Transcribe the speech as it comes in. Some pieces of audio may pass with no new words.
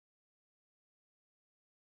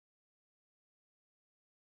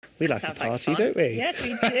We like a party, don't we? Yes, we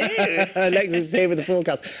do. Alexis is here with the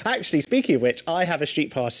forecast. Actually, speaking of which, I have a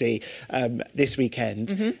street party this weekend.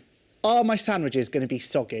 Mm-hmm. Are my sandwiches going to be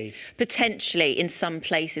soggy? Potentially in some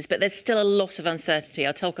places, but there's still a lot of uncertainty.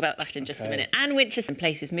 I'll talk about that in just a minute. And Winchester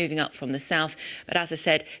places moving up from the south. But as I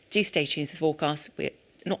said, do stay tuned to the forecast. We're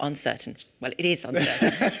not uncertain. Well, it is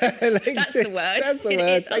uncertain. That's the word. That's the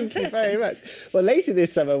word. Thank you very much. Well, later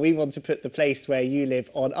this summer, we want to put the place where you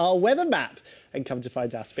live on our weather map and come to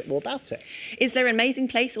find out a bit more about it. Is there an amazing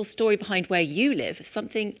place or story behind where you live?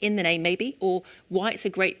 Something in the name, maybe, or why it's a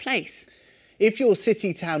great place? If your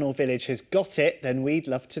city, town or village has got it, then we'd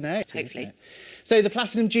love to know. Hopefully. So the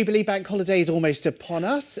Platinum Jubilee Bank holiday is almost upon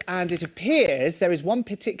us, and it appears there is one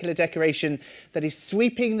particular decoration that is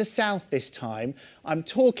sweeping the south this time. I'm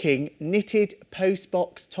talking knitted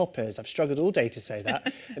postbox toppers. I've struggled all day to say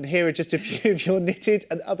that. And here are just a few of your knitted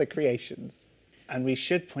and other creations. And we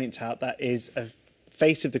should point out that is a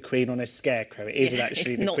face of the Queen on a scarecrow. It isn't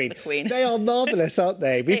actually the Queen. It's not the Queen. They are marvellous, aren't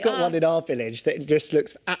they? We've got one in our village that just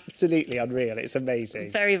looks absolutely unreal. It's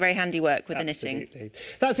amazing. Very, very handy work with Absolutely. the knitting.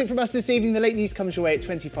 That's it from us this evening. The late news comes your way at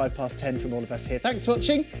 10 from all of us here. Thanks for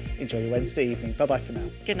watching. Enjoy your Wednesday evening. Bye-bye for now.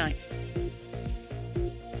 Good night.